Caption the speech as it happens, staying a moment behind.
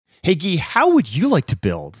Hey, Guy, how would you like to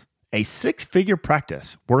build a six-figure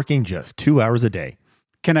practice working just 2 hours a day?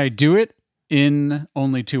 Can I do it in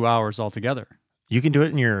only 2 hours altogether? You can do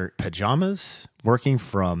it in your pajamas, working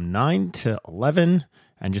from 9 to 11,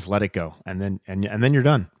 and just let it go. And then you're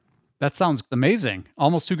done. That sounds amazing.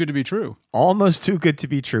 Almost too good to be true. Almost too good to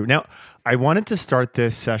be true. Now, I wanted to start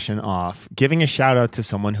this session off giving a shout out to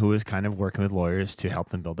someone who is kind of working with lawyers to help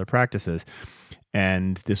them build their practices.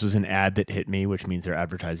 And this was an ad that hit me, which means their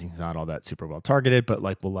advertising is not all that super well targeted, but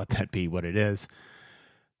like we'll let that be what it is.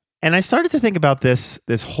 And I started to think about this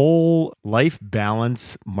whole life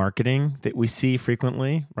balance marketing that we see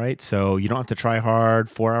frequently, right? So you don't have to try hard,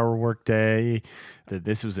 4-hour workday.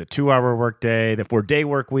 This was a 2-hour workday, the 4-day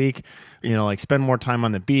work week, like spend more time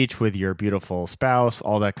on the beach with your beautiful spouse,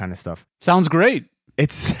 all that kind of stuff. Sounds great.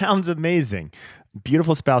 It sounds amazing.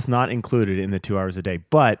 Beautiful spouse not included in the 2 hours a day.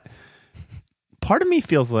 But part of me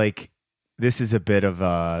feels like this is a bit of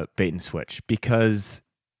a bait and switch because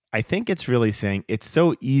I think it's really saying it's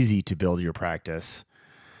so easy to build your practice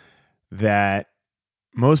that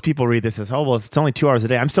most people read this as, oh, well, if it's only 2 hours a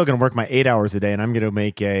day, I'm still going to work my 8 hours a day and I'm going to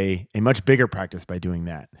make a much bigger practice by doing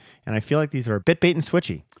that. And I feel like these are a bit bait and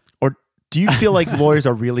switchy. Or do you feel like lawyers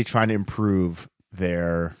are really trying to improve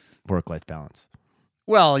their work-life balance?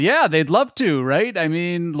 Well, yeah, they'd love to, right? I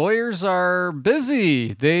mean, lawyers are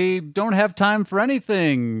busy. They don't have time for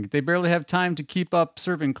anything. They barely have time to keep up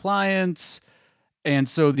serving clients. And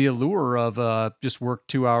so the allure of just work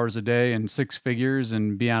 2 hours a day and six figures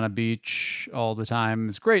and be on a beach all the time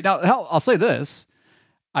is great. Now, I'll say this.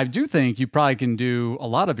 I do think you probably can do a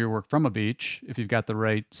lot of your work from a beach if you've got the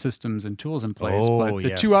right systems and tools in place. Oh, but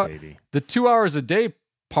baby. The 2 hours a day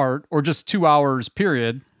part, or just 2 hours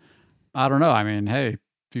period, I don't know. I mean, hey,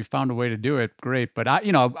 if you found a way to do it, great. But I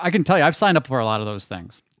can tell you, I've signed up for a lot of those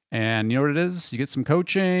things. And you know what it is? You get some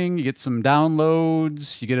coaching, you get some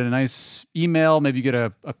downloads, you get a nice email, maybe you get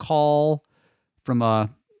a call from a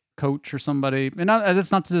coach or somebody. And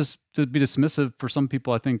that's not to be dismissive for some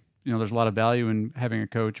people. I think, there's a lot of value in having a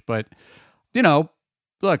coach. But,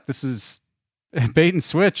 look, this is bait and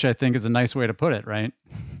switch, I think is a nice way to put it, right?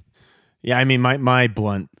 Yeah, I mean, my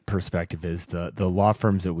blunt perspective is the law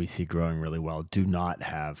firms that we see growing really well do not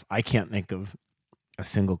have, I can't think of a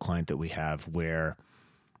single client that we have where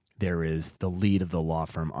there is the lead of the law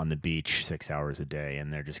firm on the beach 6 hours a day,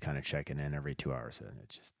 and they're just kind of checking in every 2 hours. And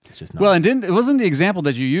it's just not. Well, and it wasn't the example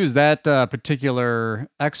that you used. That particular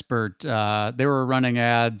expert, they were running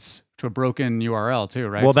ads to a broken URL too,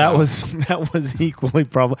 right? Well, that was equally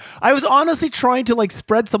problem. I was honestly trying to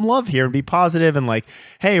spread some love here and be positive and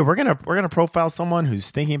hey, we're gonna profile someone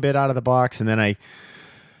who's thinking a bit out of the box. And then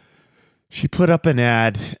she put up an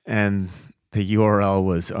ad and the URL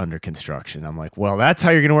was under construction. I'm like, well, that's how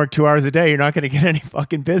you're going to work 2 hours a day. You're not going to get any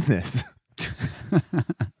fucking business.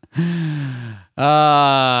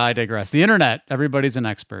 I digress. The internet, everybody's an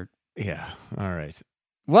expert. Yeah. All right.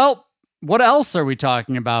 Well, what else are we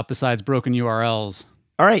talking about besides broken URLs?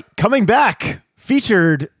 All right. Coming back,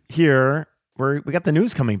 featured here, we got the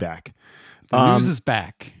news coming back. The news is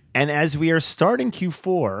back. And as we are starting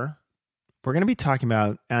Q4, we're going to be talking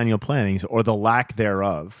about annual plannings or the lack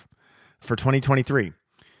thereof for 2023.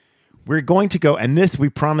 We're going to go, and we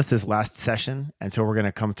promised this last session, and so we're going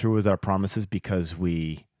to come through with our promises because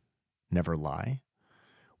we never lie.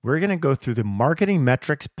 We're going to go through the marketing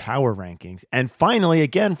metrics power rankings. And finally,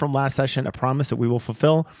 again, from last session, a promise that we will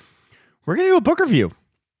fulfill, we're going to do a book review.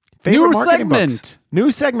 Favorite new marketing segment. Books.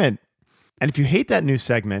 New segment. And if you hate that new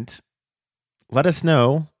segment, let us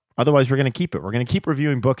know. Otherwise, we're going to keep it. We're going to keep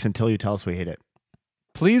reviewing books until you tell us we hate it.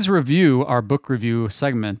 Please review our book review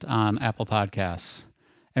segment on Apple Podcasts.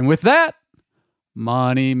 And with that,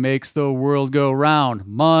 money makes the world go round.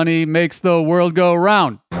 Money makes the world go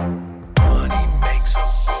round. Money makes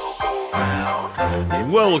the world go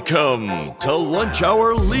round. Welcome to Lunch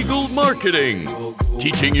Hour Legal Marketing,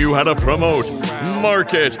 teaching you how to promote,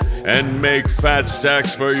 market, and make fat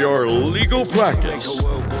stacks for your legal practice.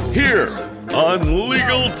 Here on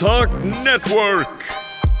Legal Talk Network.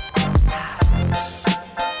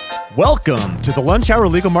 Welcome to the Lunch Hour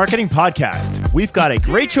Legal Marketing Podcast. We've got a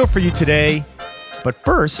great show for you today, but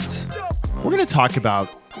first, we're going to talk about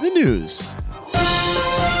the news.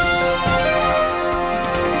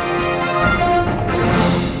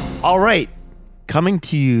 All right, coming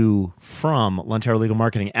to you from Lunch Hour Legal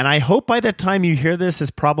Marketing, and I hope by the time you hear this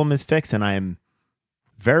problem is fixed, and I am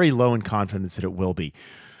very low in confidence that it will be.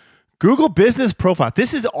 Google Business Profile.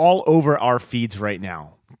 This is all over our feeds right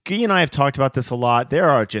now. Guy and I have talked about this a lot. There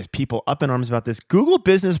are just people up in arms about this. Google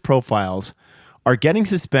Business Profiles are getting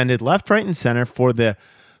suspended left, right, and center for the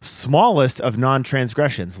smallest of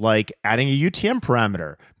non-transgressions, like adding a UTM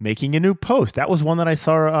parameter, making a new post. That was one that I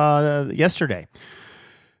saw yesterday.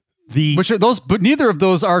 Which are those, but neither of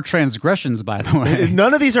those are transgressions, by the way.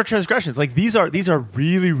 None of these are transgressions. Like these are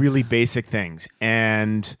really, really basic things.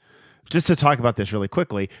 And just to talk about this really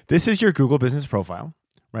quickly, this is your Google Business Profile,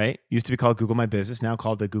 right? Used to be called Google My Business, now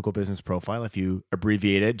called the Google Business Profile. If you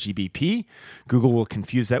abbreviate it, GBP, Google will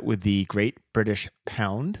confuse that with the Great British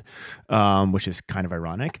Pound, which is kind of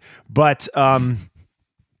ironic. But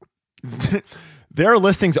there are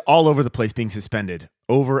listings all over the place being suspended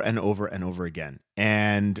over and over and over again.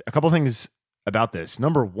 And a couple of things about this.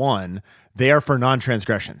 Number one, they are for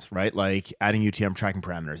non-transgressions, right? Like adding UTM tracking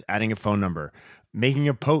parameters, adding a phone number, making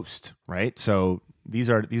a post, right? So these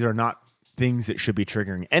are not things that should be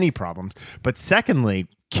triggering any problems. But secondly,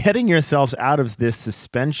 getting yourselves out of this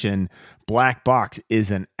suspension black box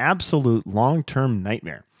is an absolute long-term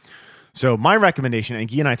nightmare. So my recommendation,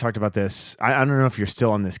 and Guy and I talked about this, I don't know if you're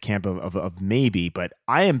still on this camp of maybe, but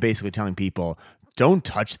I am basically telling people, don't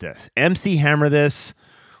touch this. MC hammer this,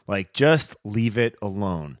 like just leave it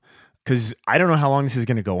alone. Because I don't know how long this is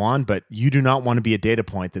going to go on, but you do not want to be a data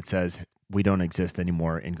point that says we don't exist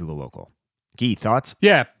anymore in Google Local. Guy, thoughts?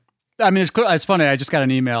 Yeah. I mean, it's funny. I just got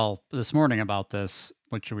an email this morning about this.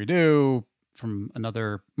 What should we do? From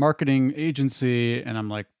another marketing agency. And I'm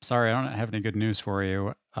like, sorry, I don't have any good news for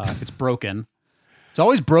you. It's broken. It's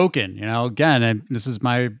always broken, again, and this is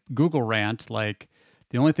my Google rant. Like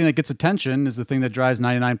the only thing that gets attention is the thing that drives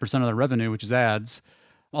 99% of the revenue, which is ads.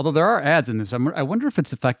 Although there are ads in this. I wonder if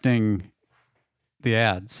it's affecting the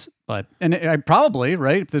ads, and I probably,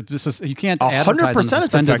 right? This is, you can't advertise on a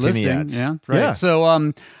suspended listing. Yeah. Right. Yeah. So,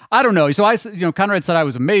 I don't know. So Conrad said I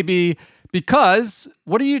was a maybe because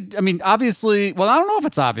obviously, well, I don't know if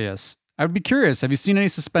it's obvious. I would be curious. Have you seen any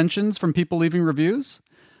suspensions from people leaving reviews?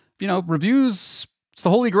 Reviews, it's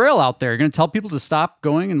the holy grail out there. You're going to tell people to stop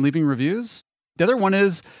going and leaving reviews. The other one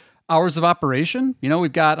is hours of operation.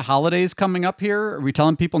 We've got holidays coming up here. Are we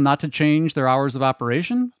telling people not to change their hours of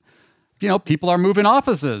operation? People are moving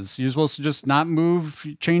offices. You're supposed to just not move,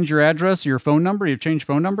 change your address, your phone number. You've changed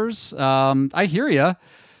phone numbers. I hear you.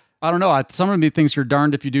 I don't know. Some of me thinks you're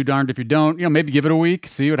darned if you do, darned if you don't. Maybe give it a week,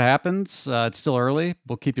 see what happens. It's still early.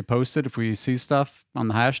 We'll keep you posted if we see stuff on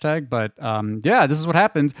the hashtag. But this is what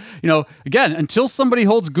happens. Again, until somebody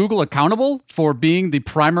holds Google accountable for being the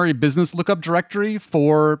primary business lookup directory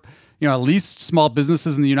for, at least small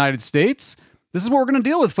businesses in the United States, this is what we're going to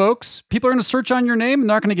deal with, folks. People are going to search on your name and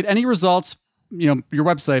they're not going to get any results, your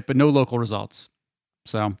website, but no local results.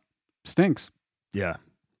 So, stinks. Yeah.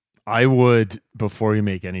 I would, before you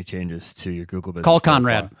make any changes to your Google Business Call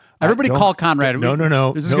Conrad. Profile, Everybody call Conrad. No.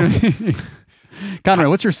 Conrad,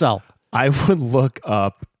 what's your cell? I would look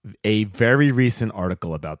up a very recent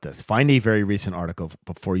article about this. Find a very recent article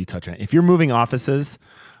before you touch on it. If you're moving offices,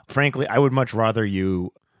 frankly, I would much rather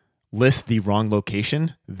you list the wrong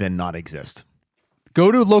location than not exist.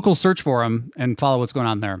 Go to a local search forum and follow what's going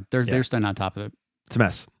on there. They're staying on top of it. It's a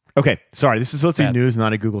mess. Okay, sorry. This is supposed to be news,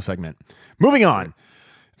 not a Google segment. Moving on.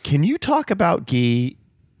 Can you talk about, Guy,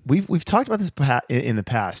 we've talked about this in the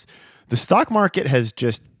past. The stock market has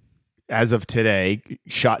just, as of today,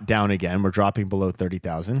 shot down again. We're dropping below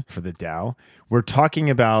 30,000 for the Dow. We're talking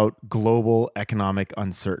about global economic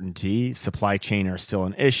uncertainty. Supply chain are still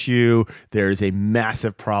an issue. There's a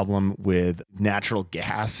massive problem with natural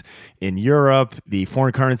gas in Europe. The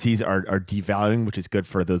foreign currencies are devaluing, which is good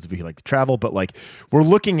for those of you who like to travel. But we're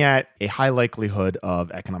looking at a high likelihood of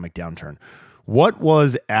economic downturn. What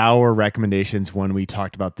was our recommendations when we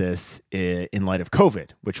talked about this in light of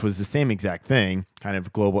COVID, which was the same exact thing, kind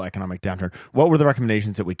of global economic downturn? What were the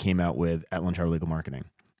recommendations that we came out with at Lunch Hour Legal Marketing?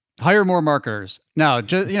 Hire more marketers. Now,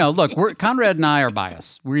 look, Conrad and I are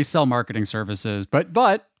biased. We sell marketing services, but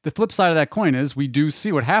the flip side of that coin is we do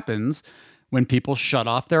see what happens when people shut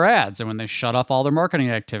off their ads and when they shut off all their marketing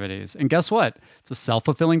activities. And guess what? It's a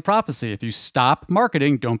self-fulfilling prophecy. If you stop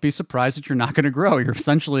marketing, don't be surprised that you're not going to grow. You're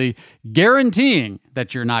essentially guaranteeing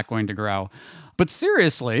that you're not going to grow. But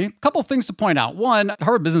seriously, a couple of things to point out. One,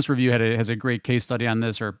 Harvard Business Review has a great case study on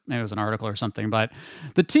this, or maybe it was an article or something. But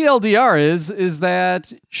the TLDR is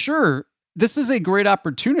that, sure, this is a great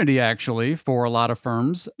opportunity, actually, for a lot of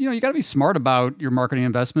firms. You got to be smart about your marketing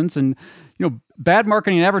investments. And, bad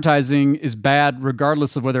marketing and advertising is bad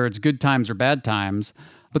regardless of whether it's good times or bad times.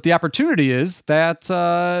 But the opportunity is that,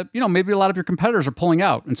 maybe a lot of your competitors are pulling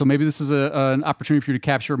out. And so maybe this is an opportunity for you to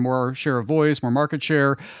capture more share of voice, more market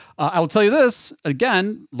share. I will tell you this,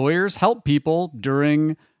 again, lawyers help people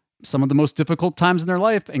during some of the most difficult times in their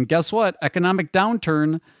life. And guess what? Economic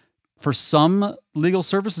downturn for some legal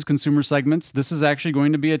services consumer segments, this is actually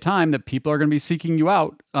going to be a time that people are going to be seeking you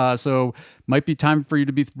out. So might be time for you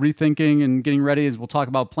to be rethinking and getting ready, as we'll talk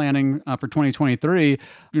about planning for 2023.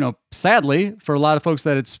 Sadly, for a lot of folks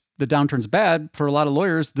that the downturn's bad, for a lot of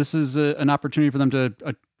lawyers, this is an opportunity for them to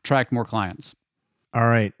attract more clients. All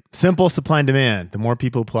right. Simple supply and demand. The more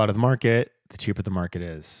people pull out of the market, the cheaper the market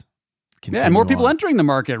is. Yeah, and more people entering the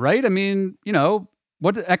market, right? I mean,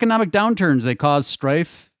 what economic downturns, they cause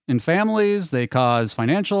strife in families, they cause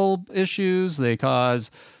financial issues, they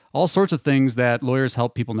cause all sorts of things that lawyers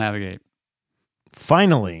help people navigate.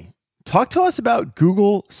 Finally, talk to us about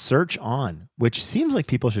Google Search On, which seems like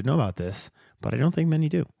people should know about this, but I don't think many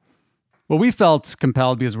do. Well, we felt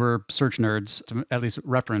compelled because we're search nerds to at least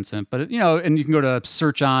reference it. But, and you can go to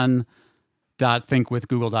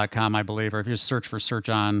searchon.thinkwithgoogle.com, I believe, or if you just search for Search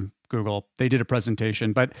On Google, they did a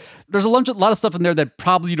presentation. But there's a lot of stuff in there that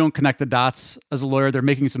probably you don't connect the dots as a lawyer. They're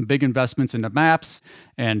making some big investments into maps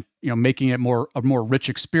and, making it a more rich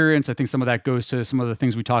experience. I think some of that goes to some of the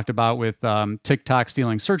things we talked about with TikTok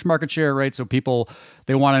stealing search market share, right? So people,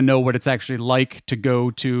 they want to know what it's actually like to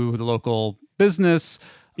go to the local business.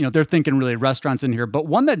 They're thinking really restaurants in here. But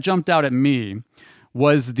one that jumped out at me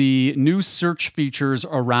was the new search features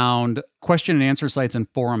around question and answer sites and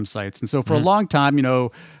forum sites. And so for a long time,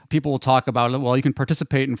 people will talk about, well, you can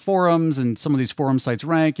participate in forums and some of these forum sites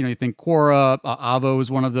rank. You think Quora, Avvo is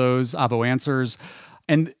one of those, Avvo Answers.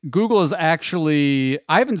 And Google is actually,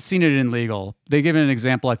 I haven't seen it in legal. They give an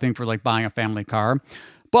example, I think, for like buying a family car.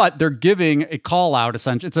 But they're giving a call out. It's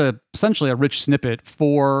essentially a rich snippet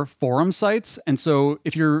for forum sites. And so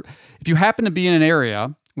if you happen to be in an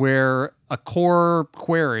area where a core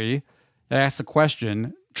query that asks a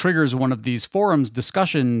question triggers one of these forums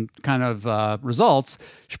discussion kind of results, you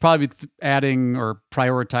should probably be adding or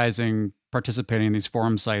prioritizing participating in these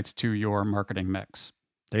forum sites to your marketing mix.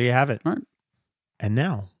 There you have it. All right. And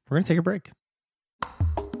now we're going to take a break.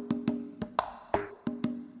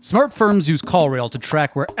 Smart firms use CallRail to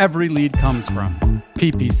track where every lead comes from.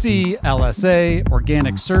 PPC, LSA,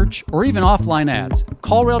 organic search, or even offline ads.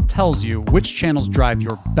 CallRail tells you which channels drive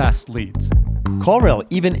your best leads. CallRail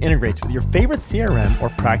even integrates with your favorite CRM or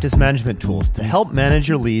practice management tools to help manage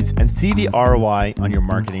your leads and see the ROI on your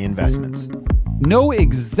marketing investments. Know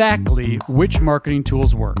exactly which marketing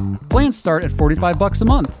tools work. Plans start at $45 a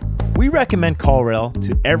month. We recommend CallRail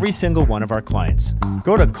to every single one of our clients.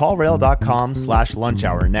 Go to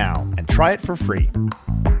callrail.com/lunchhour now and try it for free.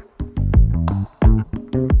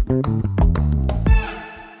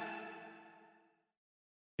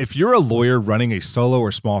 If you're a lawyer running a solo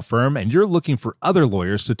or small firm and you're looking for other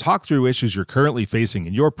lawyers to talk through issues you're currently facing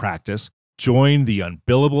in your practice, join the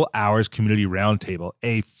Unbillable Hours Community Roundtable,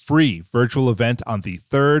 a free virtual event on the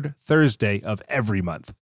third Thursday of every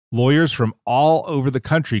month. Lawyers from all over the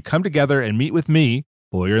country come together and meet with me,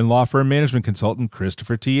 lawyer and law firm management consultant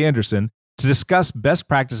Christopher T. Anderson, to discuss best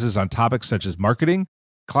practices on topics such as marketing,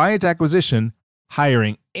 client acquisition,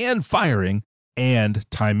 hiring and firing, and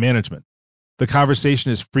time management. The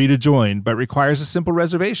conversation is free to join, but requires a simple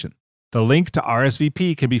reservation. The link to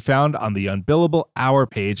RSVP can be found on the Unbillable Hour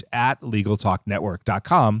page at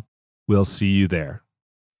LegalTalkNetwork.com. We'll see you there.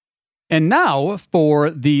 And now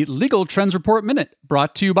for the Legal Trends Report Minute,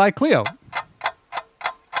 brought to you by Clio.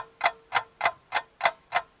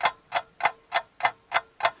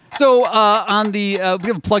 So we have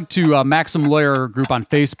a plug to Maxim Lawyer Group on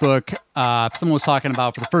Facebook. Someone was talking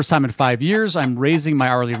about, for the first time in 5 years, I'm raising my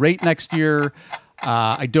hourly rate next year.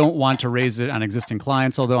 I don't want to raise it on existing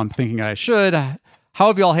clients, although I'm thinking I should. How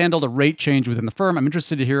have you all handled a rate change within the firm? I'm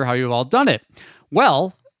interested to hear how you've all done it.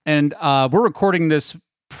 Well, and we're recording this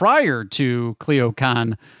prior to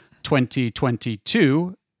ClioCon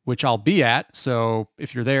 2022, which I'll be at. So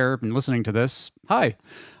if you're there and listening to this, hi.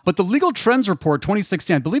 But the Legal Trends Report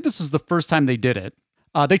 2016, I believe this is the first time they did it.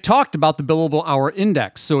 They talked about the billable hour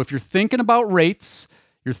index. So if you're thinking about rates,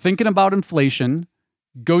 you're thinking about inflation,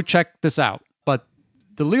 go check this out. But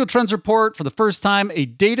the Legal Trends Report, for the first time, a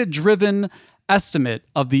data-driven estimate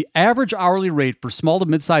of the average hourly rate for small to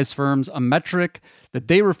mid-sized firms, a metric that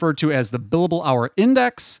they refer to as the billable hour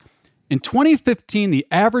index. In 2015, the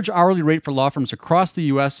average hourly rate for law firms across the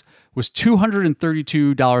U.S. was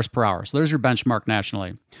 $232 per hour. So there's your benchmark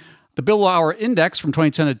nationally. The billable hour index from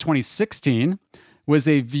 2010 to 2016 was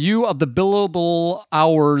a view of the billable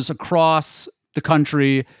hours across the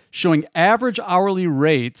country, showing average hourly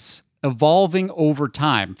rates evolving over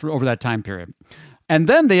time, over that time period. And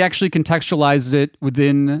then they actually contextualized it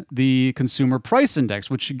within the Consumer Price Index,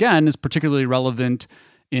 which again is particularly relevant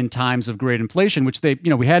in times of great inflation, which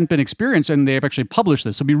we hadn't been experienced, and they've actually published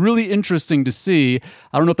this. So it'll be really interesting to see.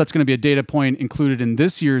 I don't know if that's going to be a data point included in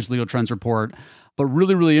this year's Legal Trends report, but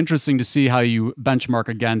really, really interesting to see how you benchmark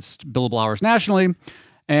against billable hours nationally.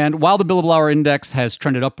 And while the billable hour index has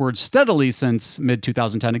trended upwards steadily since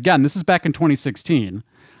mid-2010, again, this is back in 2016,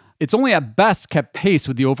 it's only at best kept pace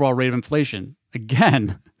with the overall rate of inflation.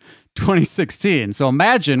 Again, 2016. So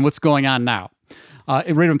imagine what's going on now. Rate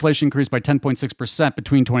of inflation increased by 10.6%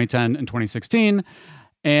 between 2010 and 2016,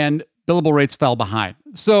 and billable rates fell behind.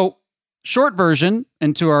 So, short version,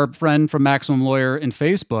 and to our friend from Maximum Lawyer in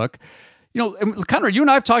Facebook, Conrad, you and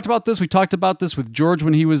I have talked about this. We talked about this with George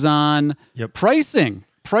when he was on. Yep.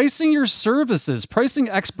 Pricing your services, pricing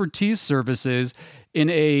expertise services in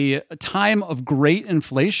a time of great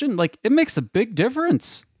inflation, it makes a big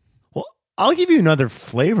difference. Well, I'll give you another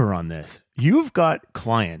flavor on this. You've got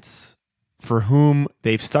clients for whom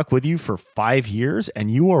they've stuck with you for 5 years and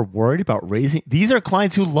you are worried about raising. These are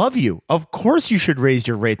clients who love you. Of course you should raise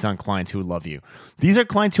your rates on clients who love you. These are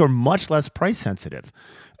clients who are much less price sensitive.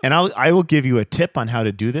 And I will give you a tip on how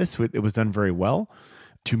to do this. It was done very well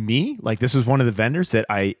to me. This was one of the vendors that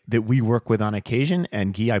we work with on occasion.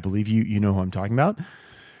 And Guy, I believe you know who I'm talking about.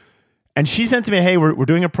 And she said to me, hey, we're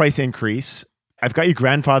doing a price increase. I've got you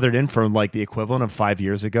grandfathered in from the equivalent of 5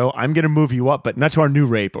 years ago. I'm going to move you up, but not to our new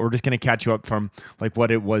rate, but we're just going to catch you up from what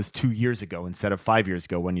it was 2 years ago instead of 5 years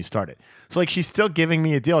ago when you started. So she's still giving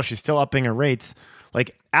me a deal. She's still upping her rates.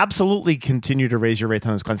 Absolutely continue to raise your rates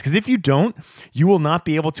on those clients. Because if you don't, you will not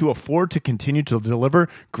be able to afford to continue to deliver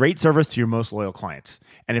great service to your most loyal clients.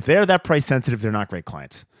 And if they're that price sensitive, they're not great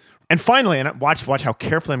clients. And finally, and watch how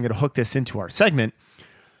carefully I'm going to hook this into our segment,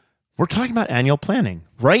 we're talking about annual planning.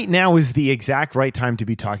 Right now is the exact right time to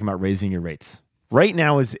be talking about raising your rates. Right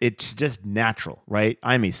now it's just natural, right?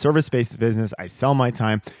 I'm a service-based business. I sell my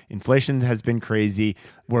time. Inflation has been crazy.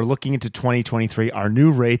 We're looking into 2023. Our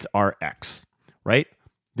new rates are X, right?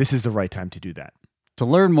 This is the right time to do that. To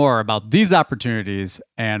learn more about these opportunities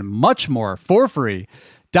and much more for free,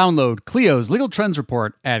 download Clio's Legal Trends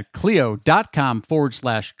Report at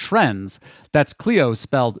clio.com/trends. That's Clio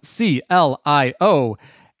spelled CLIO.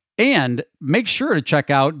 And make sure to check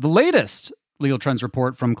out the latest Legal Trends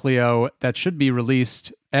report from Clio that should be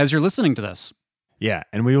released as you're listening to this. Yeah,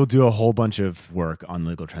 and we will do a whole bunch of work on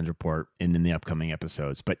Legal Trends report in the upcoming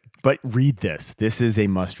episodes. But read this. This is a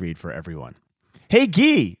must-read for everyone. Hey,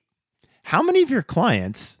 Guy, how many of your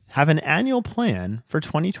clients have an annual plan for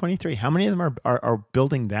 2023? How many of them are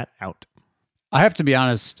building that out? I have to be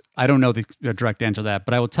honest, I don't know the direct answer to that,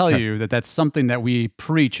 but I will tell you that that's something that we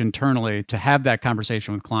preach internally to have that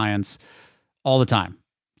conversation with clients all the time.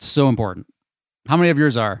 It's so important. How many of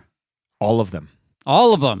yours are? All of them.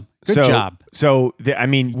 All of them. Good job. So,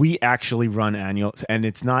 we actually run annual, and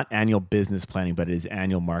it's not annual business planning, but it is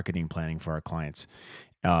annual marketing planning for our clients.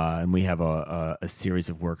 And we have a series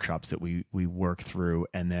of workshops that we work through.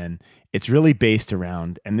 And then it's really based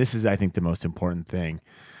around, and this is, I think, the most important thing.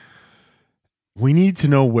 We need to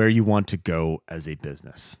know where you want to go as a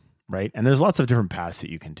business, right? And there's lots of different paths that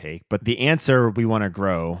you can take, but the answer we want to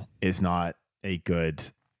grow is not a good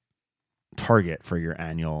target for your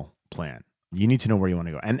annual plan. You need to know where you want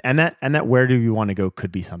to go. And that where do you want to go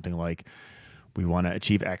could be something like we want to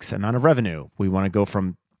achieve X amount of revenue. We want to go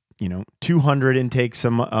from 200 intakes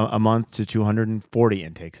a month to 240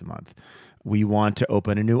 intakes a month. We want to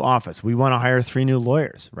open a new office. We want to hire 3 new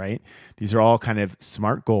lawyers, right? These are all kind of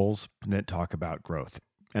smart goals that talk about growth.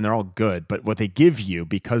 And they're all good. But what they give you,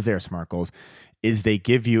 because they're smart goals, is they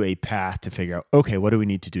give you a path to figure out, okay, what do we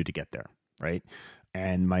need to do to get there, right?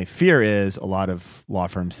 And my fear is a lot of law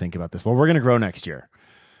firms think about this. Well, we're going to grow next year.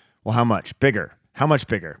 Well, how much? Bigger. How much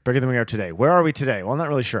bigger? Bigger than we are today. Where are we today? Well, I'm not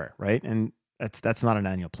really sure, right? And that's not an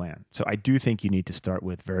annual plan. So I do think you need to start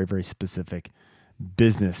with very, very specific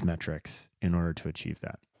business metrics in order to achieve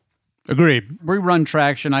that. Agreed. We run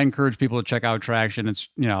Traction. I encourage people to check out Traction. It's,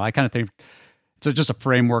 I kind of think it's just a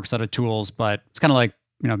framework set of tools, but it's kind of like,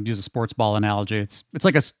 use a sports ball analogy. It's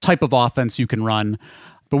like a type of offense you can run.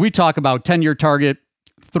 But we talk about 10-year target,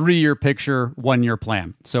 3-year picture, 1-year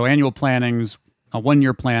plan. So annual planning's a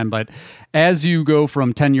 1-year plan, but as you go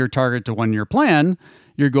from 10-year target to 1-year plan,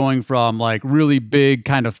 you're going from really big,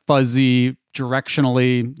 kind of fuzzy,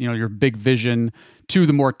 directionally, your big vision to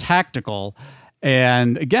the more tactical.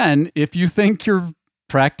 And again, if you think your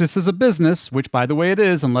practice is a business, which by the way it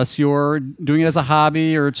is, unless you're doing it as a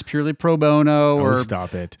hobby or it's purely pro bono or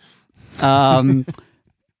stop it.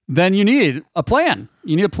 Then you need a plan.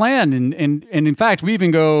 You need a plan. And in fact, we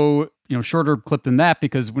even go, shorter clip than that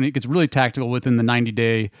because when it gets really tactical within the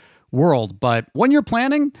 90-day world. But when you're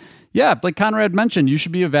planning, yeah, like Conrad mentioned, you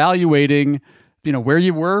should be evaluating where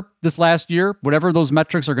you were this last year, whatever those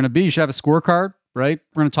metrics are going to be. You should have a scorecard, right?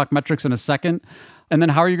 We're going to talk metrics in a second. And then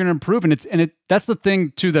how are you going to improve? And that's the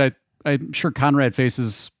thing too that I'm sure Conrad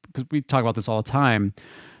faces, because we talk about this all the time.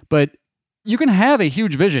 But you can have a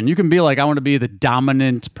huge vision. You can be like, I want to be the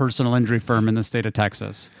dominant personal injury firm in the state of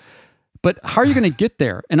Texas. But how are you going to get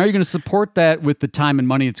there? And are you going to support that with the time and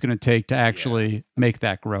money it's going to take to actually make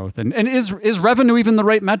that growth? And is revenue even the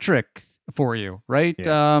right metric for you, right?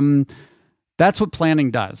 Yeah. That's what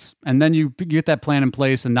planning does. And then you get that plan in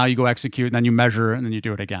place, and now you go execute, and then you measure, and then you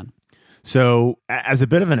do it again. So as a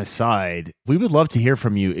bit of an aside, we would love to hear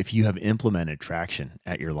from you if you have implemented Traction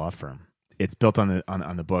at your law firm. It's built on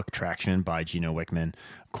the book Traction by Gino Wickman,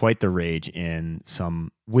 quite the rage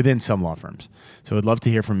within some law firms. So I'd love to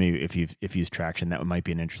hear from you if you've used Traction. That might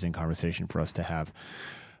be an interesting conversation for us to have.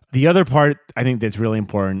 The other part I think that's really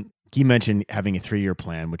important, Guy mentioned having a 3-year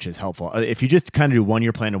plan, which is helpful. If you just kind of do 1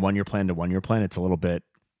 year plan to 1 year plan to 1 year plan, it's a little bit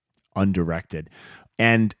undirected.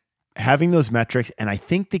 And having those metrics, and I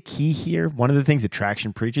think the key here, one of the things that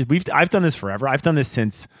Traction preaches, I've done this forever. I've done this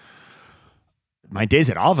since my days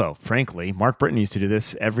at Alvo, frankly. Mark Britton used to do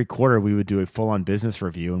this. Every quarter, we would do a full-on business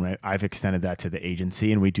review, and I've extended that to the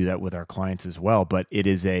agency, and we do that with our clients as well. But it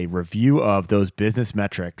is a review of those business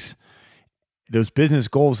metrics, those business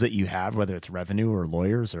goals that you have, whether it's revenue or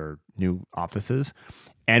lawyers or new offices,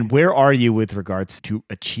 and where are you with regards to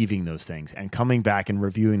achieving those things and coming back and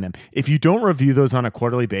reviewing them. If you don't review those on a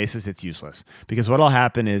quarterly basis, it's useless, because what will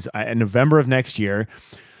happen is in November of next year,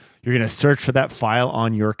 you're going to search for that file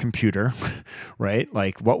on your computer, right?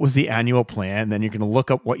 Like, what was the annual plan? Then you're going to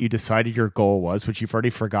look up what you decided your goal was, which you've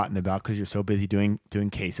already forgotten about because you're so busy doing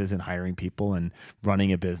cases and hiring people and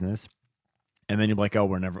running a business. And then you're like, oh,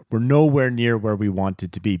 we're nowhere near where we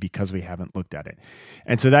wanted to be because we haven't looked at it.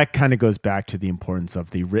 And so that kind of goes back to the importance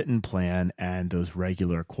of the written plan and those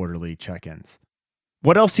regular quarterly check-ins.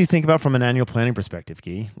 What else do you think about from an annual planning perspective,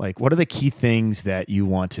 Guy? Like, what are the key things that you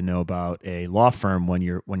want to know about a law firm when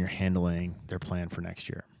you're handling their plan for next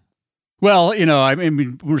year? Well, I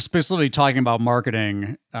mean, we're specifically talking about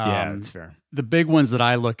marketing. Yeah, that's fair. The big ones that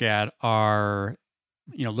I look at are,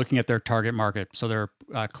 looking at their target market. So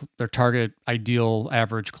their target ideal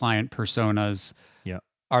average client personas. Yeah.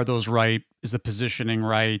 Are those right? Is the positioning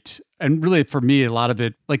right? And really, for me, a lot of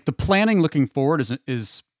it, like the planning looking forward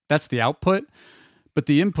is that's the output. But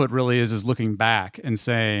the input really is looking back and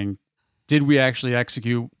saying, did we actually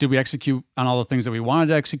execute? Did we execute on all the things that we wanted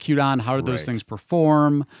to execute on? How did those things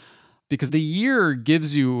perform? Because the year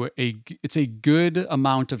gives you it's a good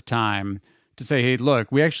amount of time to say, hey,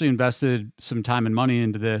 look, we actually invested some time and money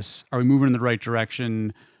into this. Are we moving in the right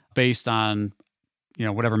direction based on,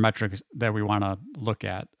 whatever metrics that we want to look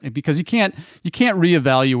at? Because you can't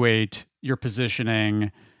reevaluate your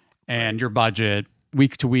positioning and your budget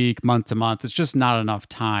week to week, month to month. It's just not enough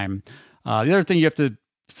time. The other thing you have to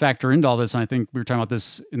factor into all this, and I think we were talking about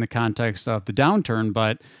this in the context of the downturn,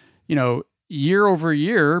 but, year over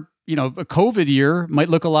year, a COVID year might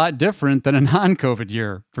look a lot different than a non-COVID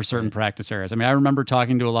year for certain practice areas. I mean, I remember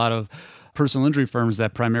talking to a lot of personal injury firms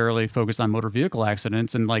that primarily focus on motor vehicle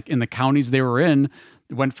accidents, and like in the counties they were in,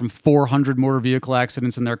 it went from 400 motor vehicle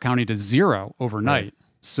accidents in their county to 0 overnight. Right.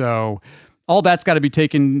 So all that's got to be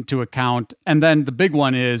taken into account. And then the big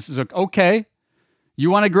one is like, okay, you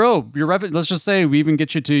want to grow your revenue. Let's just say we even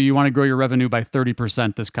get you want to grow your revenue by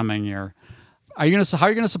 30% this coming year. How are you going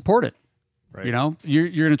to support it? Right. You're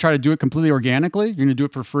going to try to do it completely organically. You're going to do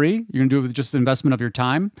it for free. You're going to do it with just the investment of your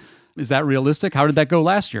time. Is that realistic? How did that go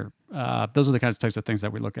last year? Those are the types of things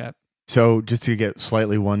that we look at. So just to get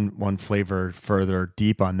slightly one flavor further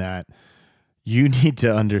deep on that, you need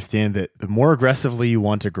to understand that the more aggressively you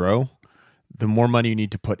want to grow, the more money you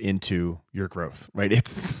need to put into your growth, right?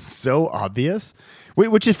 It's so obvious,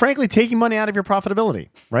 which is frankly taking money out of your profitability,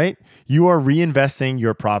 right? You are reinvesting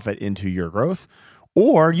your profit into your growth,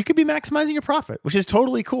 or you could be maximizing your profit, which is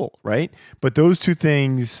totally cool, right? But those two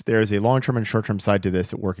things, there's a long-term and short-term side to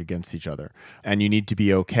this that work against each other. And you need to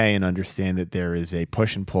be okay and understand that there is a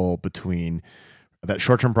push and pull between that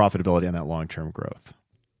short-term profitability and that long-term growth.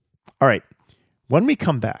 All right. When we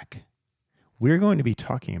come back, we're going to be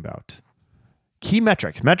talking about key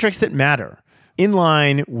metrics that matter. In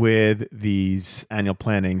line with these annual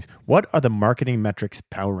plannings, what are the marketing metrics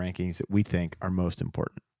power rankings that we think are most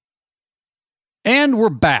important? And we're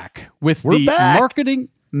back with marketing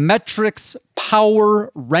metrics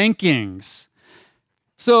power rankings.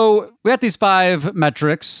 So we got these 5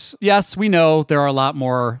 metrics. Yes, we know there are a lot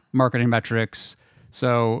more marketing metrics.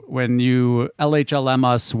 So when you LHLM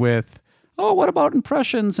us with, oh, what about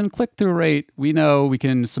impressions and click-through rate? We know we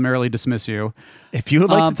can summarily dismiss you. If you would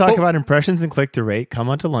like to talk about impressions and click-through rate, come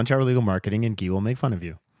on to Lunch Hour Legal Marketing and Guy will make fun of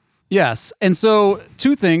you. Yes. And so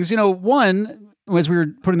two things, one, as we were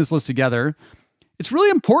putting this list together, it's really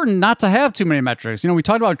important not to have too many metrics. We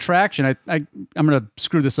talked about traction. I'm going to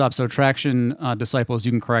screw this up. So traction disciples,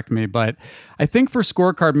 you can correct me. But I think for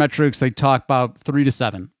scorecard metrics, they talk about 3 to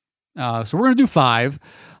 7. So we're going to do 5.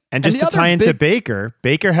 And just to tie into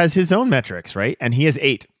Baker has his own metrics, right? And he has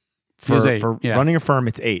 8. For running a firm,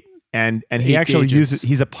 it's 8. And he actually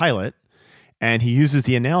he's a pilot. And he uses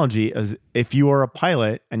the analogy as if you are a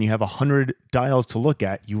pilot and you have 100 dials to look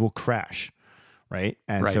at, you will crash, right?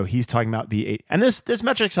 And so he's talking about the 8. And there's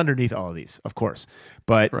metrics underneath all of these, of course.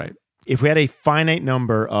 But if we had a finite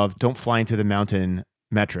number of don't fly into the mountain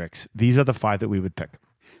metrics, these are the 5 that we would pick.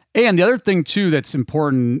 And the other thing, too, that's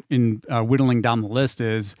important in whittling down the list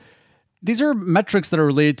is these are metrics that are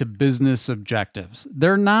related to business objectives.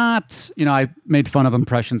 They're not, I made fun of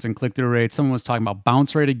impressions and click-through rate. Someone was talking about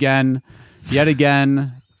bounce rate yet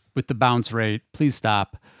again with the bounce rate. Please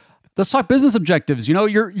stop. Let's talk business objectives.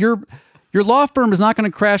 Your law firm is not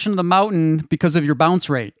going to crash into the mountain because of your bounce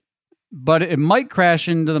rate, but it might crash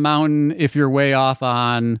into the mountain if you're way off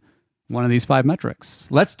on one of these 5 metrics.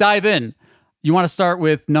 Let's dive in. You want to start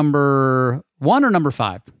with number 1 or number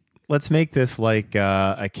 5? Let's make this like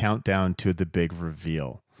a countdown to the big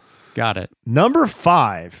reveal. Got it. Number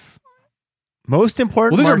 5. Most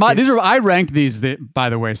important. Well, I ranked these, by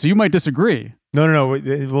the way, so you might disagree. No. We're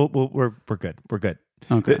good. We're good.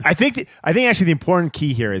 Okay. I think actually the important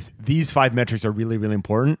key here is these 5 metrics are really, really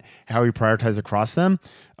important. How we prioritize across them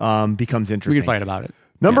becomes interesting. We can fight about it.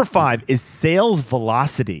 Number 5 is sales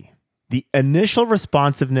velocity, the initial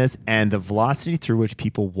responsiveness and the velocity through which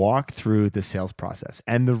people walk through the sales process.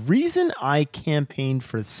 And the reason I campaigned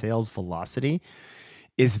for sales velocity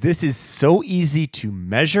is this is so easy to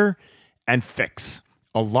measure and fix.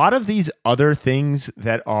 A lot of these other things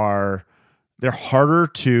they're harder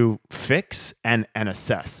to fix and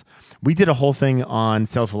assess. We did a whole thing on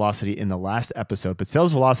sales velocity in the last episode, but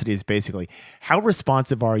sales velocity is basically how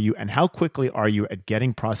responsive are you and how quickly are you at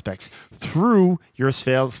getting prospects through your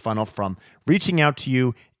sales funnel from reaching out to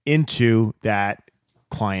you into that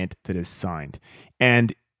client that is signed.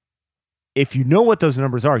 And if you know what those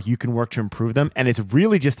numbers are, you can work to improve them. And it's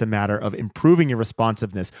really just a matter of improving your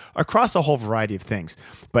responsiveness across a whole variety of things.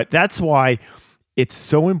 But that's why it's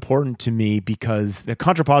so important to me, because the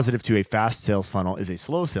contrapositive to a fast sales funnel is a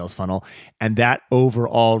slow sales funnel. And that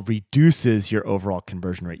overall reduces your overall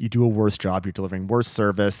conversion rate. You do a worse job. You're delivering worse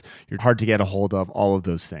service. You're hard to get a hold of, all of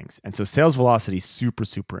those things. And so sales velocity is super,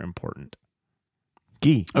 super important.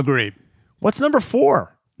 Guy. Agreed. What's number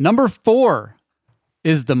 4? Number 4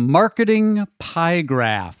 is the marketing pie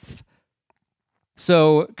graph.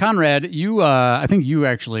 So, Conrad, I think you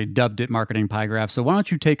actually dubbed it marketing pie graph. So why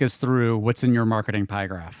don't you take us through what's in your marketing pie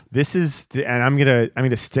graph? This is, and I'm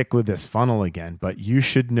gonna stick with this funnel again, but you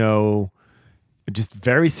should know, just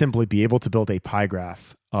very simply be able to build a pie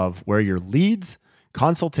graph of where your leads,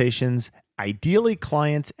 consultations, ideally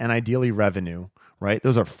clients, and ideally revenue, right?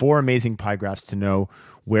 Those are 4 amazing pie graphs to know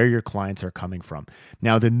where your clients are coming from.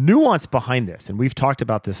 Now, the nuance behind this, and we've talked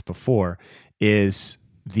about this before, is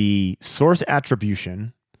the source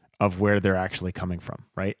attribution of where they're actually coming from,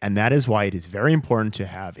 right? And that is why it is very important to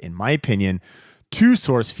have, in my opinion, 2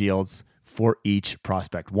 source fields for each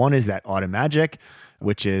prospect. One is that Automagic,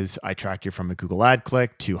 which is I track you from a Google ad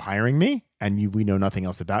click to hiring me, and we know nothing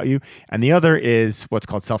else about you. And the other is what's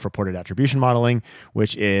called self-reported attribution modeling,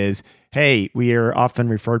 which is, hey, we are often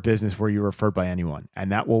referred business where you're referred by anyone.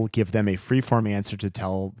 And that will give them a free-form answer to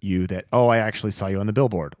tell you that, oh, I actually saw you on the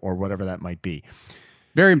billboard, or whatever that might be.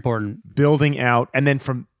 Very important. Building out, and then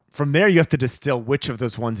from there, you have to distill which of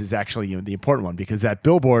those ones is actually the important one, because that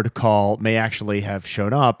billboard call may actually have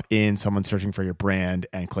shown up in someone searching for your brand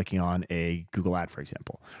and clicking on a Google ad, for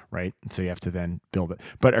example, right? And so you have to then build it.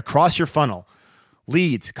 But across your funnel,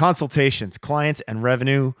 leads, consultations, clients, and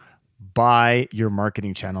revenue by your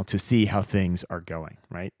marketing channel to see how things are going,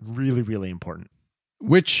 right? Really, really important.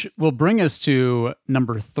 Which will bring us to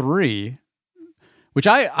number 3, which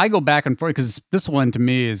I go back and forth, because this one to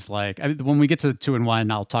me is like, when we get to 2 and 1,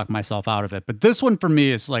 I'll talk myself out of it. But this one for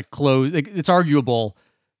me is like close. It's arguable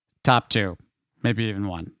top 2, maybe even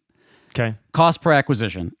 1. Okay. Cost per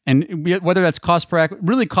acquisition. And whether that's cost per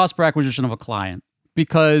acquisition of a client,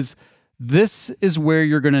 because this is where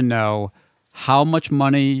you're going to know how much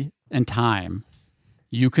money and time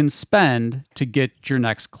you can spend to get your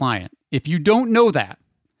next client. If you don't know that,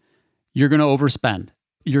 you're going to overspend.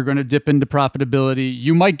 You're going to dip into profitability.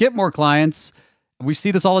 You might get more clients. We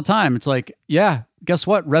see this all the time. It's like, yeah, guess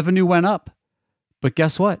what? Revenue went up. But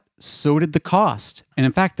guess what? So did the cost. And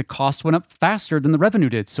in fact, the cost went up faster than the revenue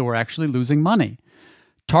did. So we're actually losing money.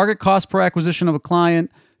 Target cost per acquisition of a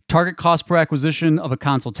client, target cost per acquisition of a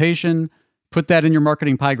consultation. Put that in your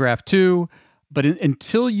marketing pie graph too. But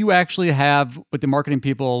until you actually have what the marketing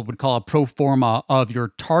people would call a pro forma of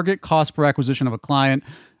your target cost per acquisition of a client,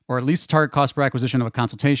 or at least target cost per acquisition of a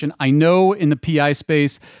consultation. I know in the PI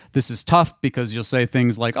space, this is tough because you'll say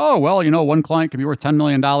things like, oh, well, one client can be worth $10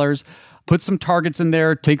 million. Put some targets in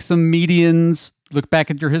there, take some medians, look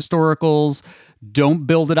back at your historicals, don't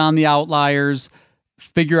build it on the outliers,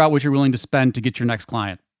 figure out what you're willing to spend to get your next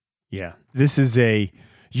client. Yeah, this is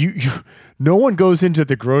no one goes into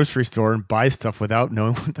the grocery store and buys stuff without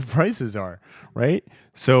knowing what the prices are, right?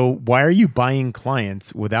 So why are you buying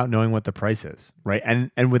clients without knowing what the price is, right?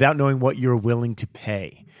 And without knowing what you're willing to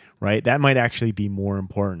pay, right? That might actually be more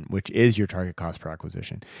important, which is your target cost per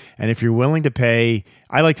acquisition. And if you're willing to pay,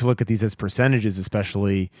 I like to look at these as percentages,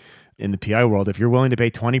 especially in the PI world. If you're willing to pay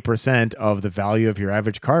 20% of the value of your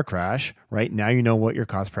average car crash, right? Now you know what your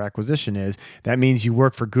cost per acquisition is. That means you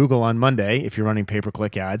work for Google on Monday if you're running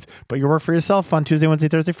pay-per-click ads, but you work for yourself on Tuesday, Wednesday,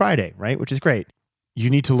 Thursday, Friday, right? Which is great. You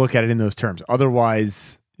need to look at it in those terms.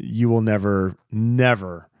 Otherwise, you will never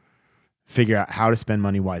figure out how to spend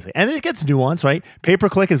money wisely. And then it gets nuanced, right?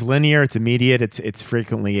 Pay-per-click is linear, it's immediate, it's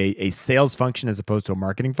frequently a sales function as opposed to a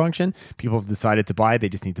marketing function. People have decided to buy, they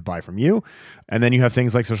just need to buy from you. And then you have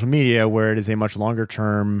things like social media where it is a much longer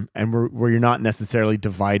term and where you're not necessarily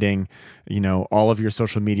dividing, all of your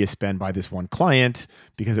social media spend by this one client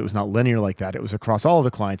because it was not linear like that. It was across all of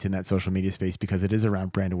the clients in that social media space because it is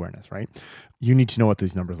around brand awareness, right? You need to know what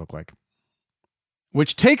these numbers look like.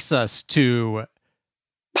 Which takes us to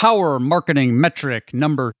power marketing metric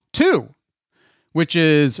number 2, which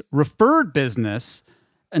is referred business.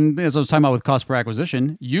 And as I was talking about with cost per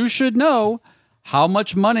acquisition, you should know how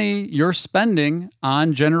much money you're spending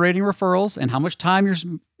on generating referrals and how much time you're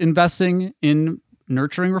investing in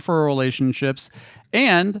nurturing referral relationships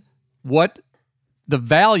and what the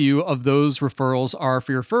value of those referrals are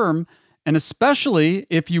for your firm. And especially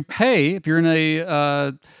if you're in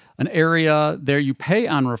an area there you pay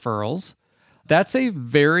on referrals, that's a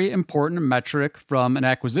very important metric from an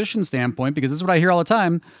acquisition standpoint, because this is what I hear all the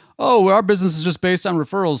time. Oh, our business is just based on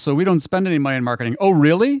referrals, so we don't spend any money in marketing. Oh,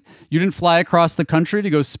 really? You didn't fly across the country to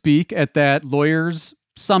go speak at that lawyers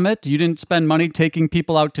summit? You didn't spend money taking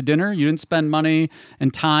people out to dinner? You didn't spend money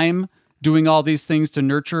and time doing all these things to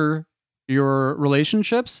nurture your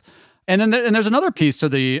relationships? And then there's another piece to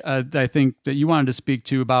the I think that you wanted to speak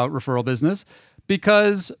to about referral business,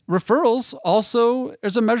 because referrals also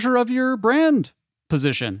is a measure of your brand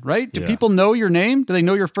position, right? Do people know your name? Do they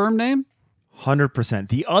know your firm name? 100%.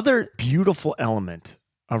 The other beautiful element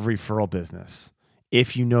of referral business,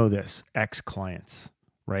 if you know this, ex-clients,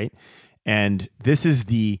 right? And this is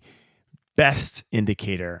the best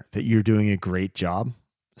indicator that you're doing a great job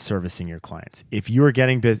servicing your clients. If you are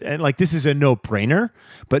getting business, and this is a no-brainer,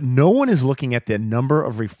 but no one is looking at the number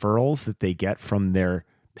of referrals that they get from their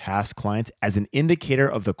past clients as an indicator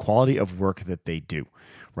of the quality of work that they do,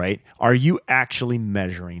 right? Are you actually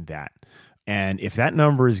measuring that? And if that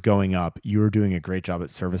number is going up, you're doing a great job at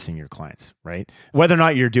servicing your clients, right? Whether or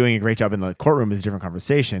not you're doing a great job in the courtroom is a different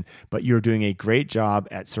conversation, but you're doing a great job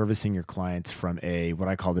at servicing your clients from what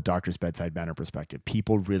I call the doctor's bedside manner perspective.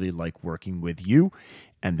 People really like working with you,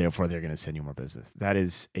 and therefore they're going to send you more business. That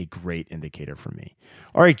is a great indicator for me.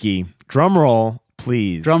 All right, Guy, drum roll,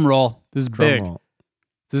 please. Drum roll. This is big. Roll.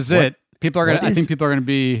 This is it. I think people are going to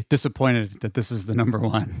be disappointed that this is the number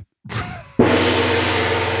 1.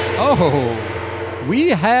 Oh, we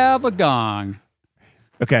have a gong.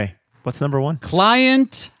 Okay. What's number 1?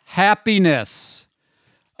 Client happiness.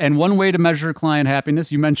 And one way to measure client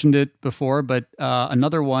happiness, you mentioned it before, but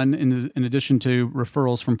another one in addition to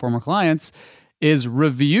referrals from former clients is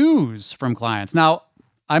reviews from clients. Now,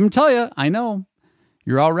 I'm telling you, I know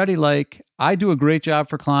you're already like, I do a great job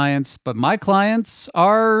for clients, but my clients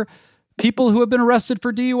are people who have been arrested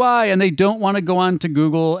for DUI and they don't want to go on to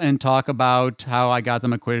Google and talk about how I got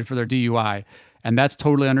them acquitted for their DUI. And that's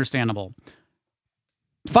totally understandable.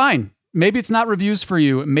 Fine. Maybe it's not reviews for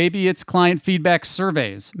you. Maybe it's client feedback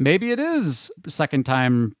surveys. Maybe it is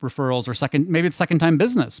second-time referrals or maybe it's second-time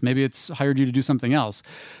business. Maybe it's hired you to do something else.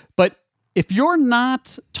 But if you're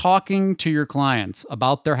not talking to your clients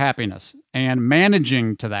about their happiness and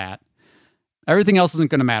managing to that, everything else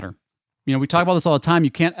isn't going to matter. We talk about this all the time.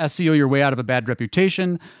 You can't SEO your way out of a bad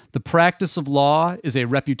reputation. The practice of law is a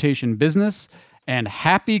reputation business, and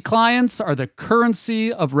happy clients are the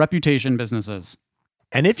currency of reputation businesses.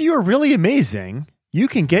 And if you are really amazing, you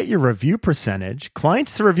can get your review percentage,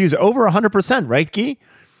 clients to reviews over 100%, right, Guy?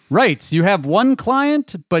 Right. You have one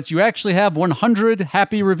client, but you actually have 100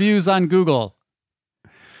 happy reviews on Google.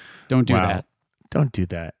 Don't do that. Don't do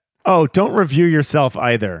that. Oh, don't review yourself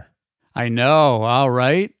either. I know. All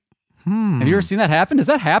right. Have you ever seen that happen? Does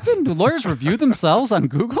that happen? Do lawyers review themselves on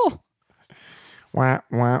Google? Wah,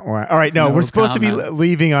 wah, wah. All right, no, we're supposed to be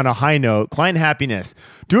leaving on a high note. Client happiness.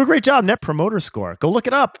 Do a great job. Net Promoter Score. Go look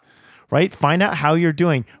it up, right? Find out how you're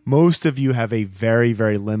doing. Most of you have a very,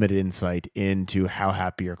 very limited insight into how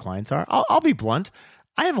happy your clients are. I'll be blunt.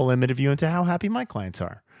 I have a limited view into how happy my clients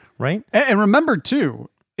are, right? And remember, too,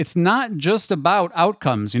 it's not just about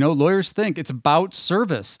outcomes. Lawyers think it's about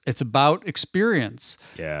service. It's about experience.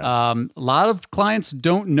 Yeah. A lot of clients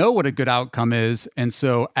don't know what a good outcome is. And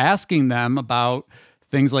so asking them about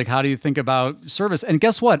things like, how do you think about service? And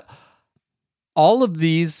guess what? All of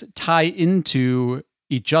these tie into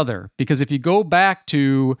each other. Because if you go back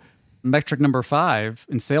to metric number 5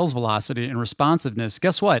 in sales velocity and responsiveness,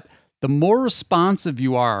 guess what? The more responsive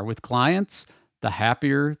you are with clients, the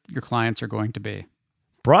happier your clients are going to be.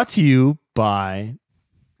 Brought to you by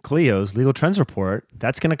Clio's Legal Trends Report.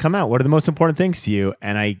 That's going to come out. What are the most important things to you?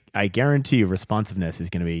 And I guarantee you responsiveness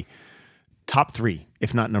is going to be top 3,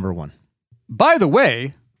 if not number 1. By the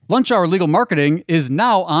way, Lunch Hour Legal Marketing is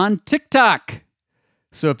now on TikTok.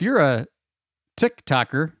 So if you're a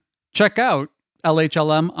TikToker, check out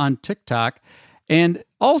LHLM on TikTok. And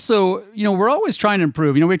also, we're always trying to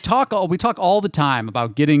improve. We talk all the time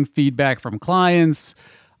about getting feedback from clients.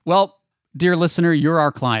 Well, dear listener, you're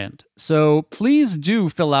our client. So please do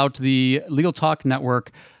fill out the Legal Talk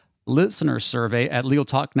Network listener survey at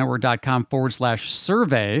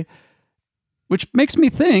legaltalknetwork.com/survey, which makes me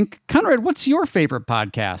think, Conrad, what's your favorite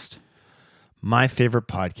podcast? My favorite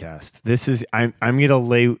podcast. I'm going to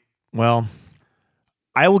lay, well,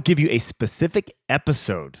 I will give you a specific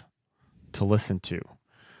episode to listen to.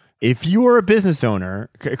 If you are a business owner,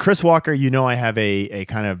 Chris Walker, I have a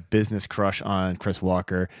kind of business crush on Chris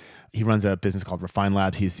Walker. He runs a business called Refine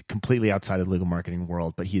Labs. He's completely outside of the legal marketing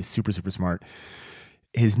world, but he is super, super smart.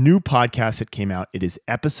 His new podcast that came out, it is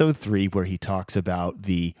episode 3, where he talks about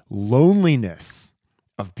the loneliness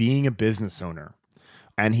of being a business owner.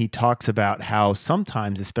 And he talks about how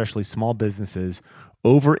sometimes, especially small businesses,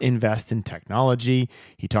 over-invest in technology.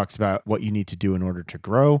 He talks about what you need to do in order to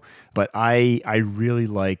grow. But I really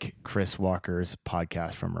like Chris Walker's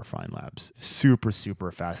podcast from Refine Labs. Super,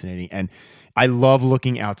 super fascinating. And I love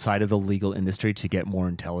looking outside of the legal industry to get more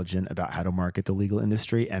intelligent about how to market the legal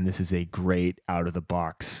industry. And this is a great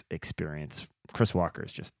out-of-the-box experience. Chris Walker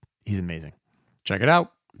is he's amazing. Check it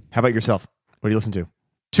out. How about yourself? What do you listen to?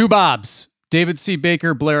 Two Bobs. David C.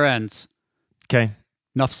 Baker, Blair Enns. Okay.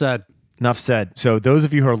 Enough said. Enough said. So those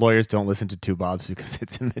of you who are lawyers, don't listen to Two Bobs because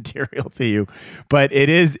it's immaterial to you. But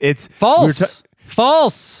it's false.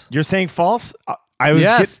 False. You're saying false?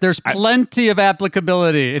 There's plenty of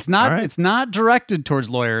applicability. It's not directed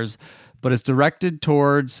towards lawyers, but it's directed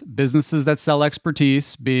towards businesses that sell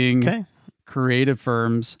expertise, being creative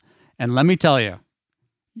firms. And let me tell you,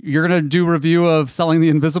 you're going to do a review of Selling the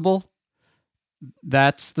Invisible.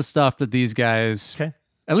 That's the stuff that these guys,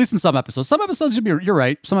 at least in some episodes. Some episodes, you're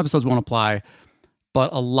right. Some episodes won't apply.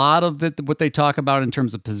 But a lot of what they talk about in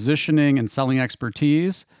terms of positioning and selling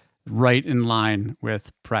expertise, right in line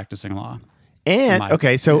with practicing law. And,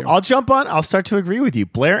 so I'll jump on. I'll start to agree with you.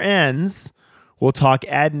 Blair Enns will talk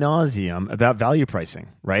ad nauseum about value pricing,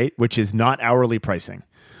 right? Which is not hourly pricing.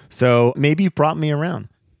 So maybe you've brought me around.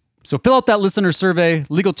 So fill out that listener survey,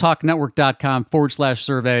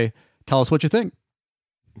 legaltalknetwork.com/survey. Tell us what you think.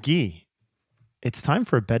 Guy, it's time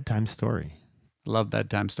for a bedtime story. Love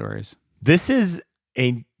bedtime stories. This is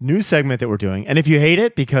a new segment that we're doing. And if you hate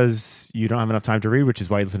it because you don't have enough time to read, which is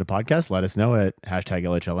why you listen to podcasts, let us know at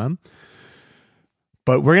 #LHLM.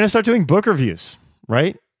 But we're going to start doing book reviews,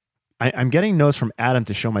 right? I'm getting notes from Adam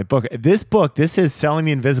to show my book. This is Selling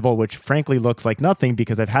the Invisible, which frankly looks like nothing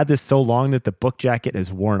because I've had this so long that the book jacket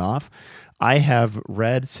is worn off. I have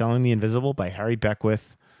read Selling the Invisible by Harry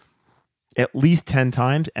Beckwith at least 10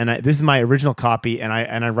 times. And this is my original copy, and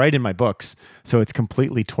I write in my books, so it's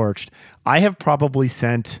completely torched. I have probably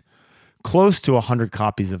sent close to 100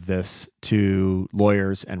 copies of this to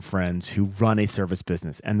lawyers and friends who run a service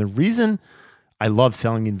business. And the reason I love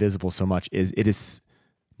Selling the Invisible so much is it is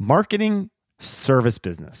marketing service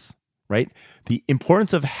business, right? The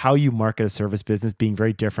importance of how you market a service business being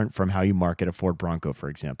very different from how you market a Ford Bronco, for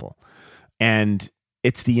example. And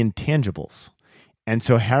it's the intangibles. And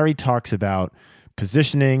so Harry talks about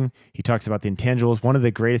positioning. He talks about the intangibles. One of the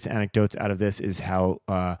greatest anecdotes out of this is how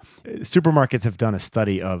supermarkets have done a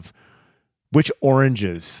study of which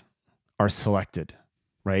oranges are selected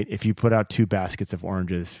right? If you put out 2 baskets of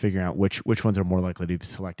oranges, figuring out which ones are more likely to be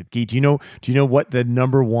selected. Guy, do you know what the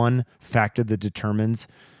number one factor that determines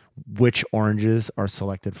which oranges are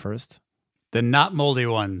selected first? The not moldy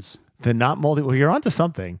ones. The not moldy. Well, you're onto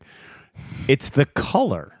something. It's the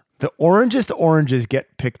color. The orangest oranges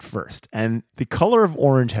get picked first, and the color of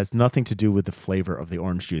orange has nothing to do with the flavor of the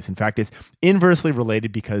orange juice. In fact, it's inversely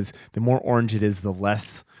related because the more orange it is,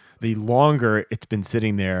 the longer it's been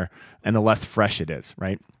sitting there and the less fresh it is,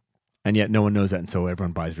 right? And yet no one knows that, and so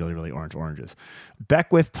everyone buys really, really orange oranges.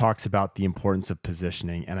 Beckwith talks about the importance of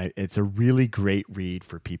positioning, and it's a really great read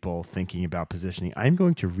for people thinking about positioning. I'm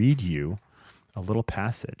going to read you a little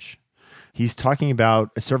passage. He's talking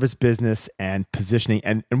about a service business and positioning,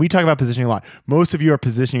 and we talk about positioning a lot. Most of you are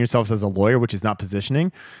positioning yourselves as a lawyer, which is not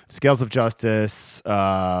positioning. Scales of Justice,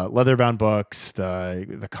 leather-bound books,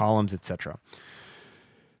 the columns, etc.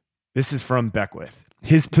 This is from Beckwith.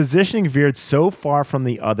 His positioning veered so far from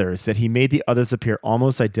the others that he made the others appear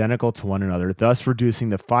almost identical to one another, thus reducing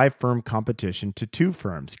the 5-firm competition to 2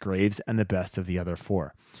 firms, Graves and the best of the other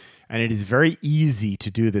 4. And it is very easy to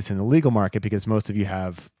do this in the legal market because most of you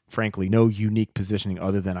have, frankly, no unique positioning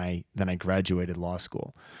other than I graduated law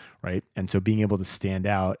school, right? And so being able to stand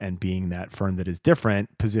out and being that firm that is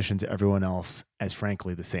different positions everyone else as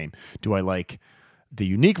frankly the same. Do I like the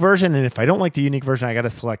unique version? And if I don't like the unique version, I got to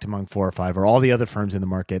select among 4 or 5 or all the other firms in the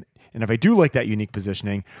market. And if I do like that unique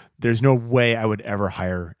positioning, there's no way I would ever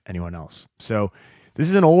hire anyone else. So this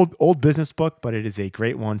is an old business book, but it is a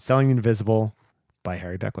great one. Selling the Invisible by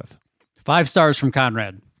Harry Beckwith. 5 stars from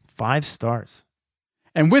Conrad. 5 stars.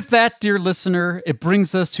 And with that, dear listener, it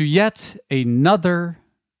brings us to yet another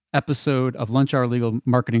episode of Lunch Hour Legal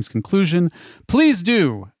Marketing's conclusion. Please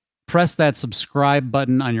do press that subscribe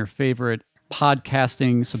button on your favorite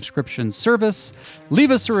podcasting subscription service.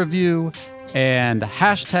 Leave us a review and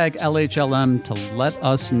hashtag LHLM to let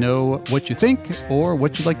us know what you think or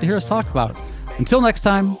what you'd like to hear us talk about. Until next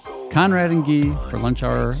time, Conrad and Guy for Lunch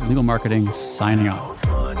Hour Legal Marketing signing off.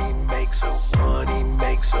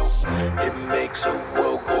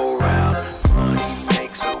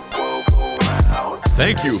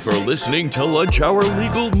 Thank you for listening to Lunch Hour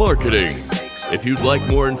Legal Marketing. If you'd like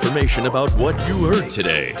more information about what you heard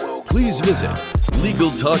today, please visit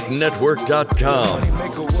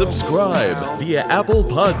LegalTalkNetwork.com. Subscribe via Apple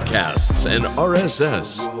Podcasts and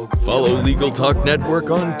RSS. Follow Legal Talk Network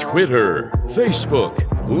on Twitter, Facebook,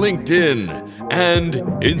 LinkedIn, and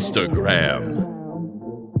Instagram.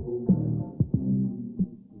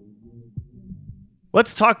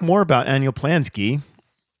 Let's talk more about annual plans, Guy.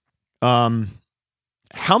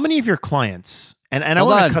 How many of your clients? And I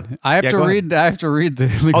want to cut. I have to read the.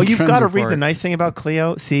 Legal you've got to report. read the nice thing about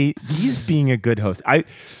Clio. See, he's being a good host.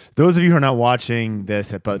 Those of you who are not watching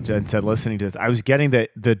this, but instead listening to this, I was getting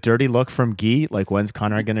the dirty look from Guy. Like, when's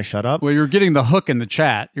Conrad going to shut up? Well, you're getting the hook in the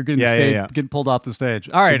chat. You're getting getting pulled off the stage.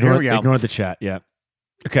 All right, here we go. Ignore the chat. Yeah.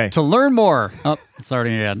 Okay. To learn more.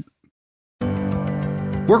 Starting again.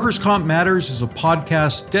 Workers' Comp Matters is a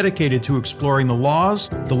podcast dedicated to exploring the laws,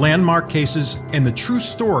 the landmark cases, and the true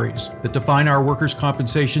stories that define our workers'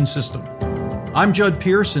 compensation system. I'm Judd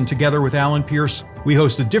Pierce, and together with Alan Pierce, we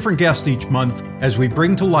host a different guest each month as we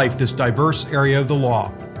bring to life this diverse area of the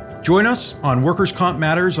law. Join us on Workers' Comp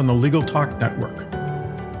Matters on the Legal Talk Network.